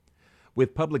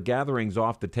With public gatherings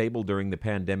off the table during the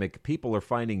pandemic, people are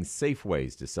finding safe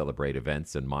ways to celebrate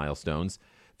events and milestones,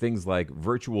 things like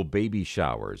virtual baby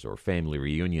showers or family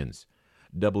reunions.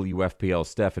 WFPL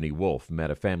Stephanie Wolf met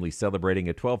a family celebrating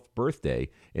a 12th birthday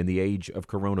in the age of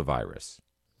coronavirus.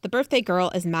 The birthday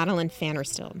girl is Madeline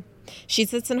Fannerstill. She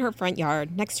sits in her front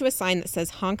yard next to a sign that says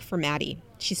Honk for Maddie.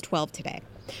 She's 12 today.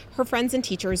 Her friends and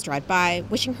teachers drive by,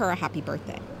 wishing her a happy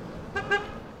birthday.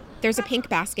 There's a pink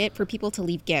basket for people to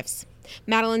leave gifts.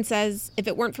 Madeline says if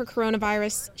it weren't for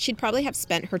coronavirus, she'd probably have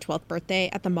spent her 12th birthday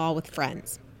at the mall with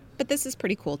friends. But this is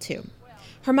pretty cool, too.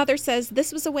 Her mother says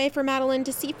this was a way for Madeline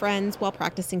to see friends while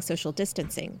practicing social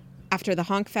distancing. After the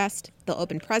Honk Fest, they'll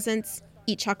open presents,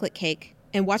 eat chocolate cake,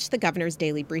 and watch the governor's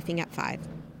daily briefing at 5.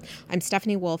 I'm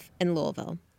Stephanie Wolf in Louisville.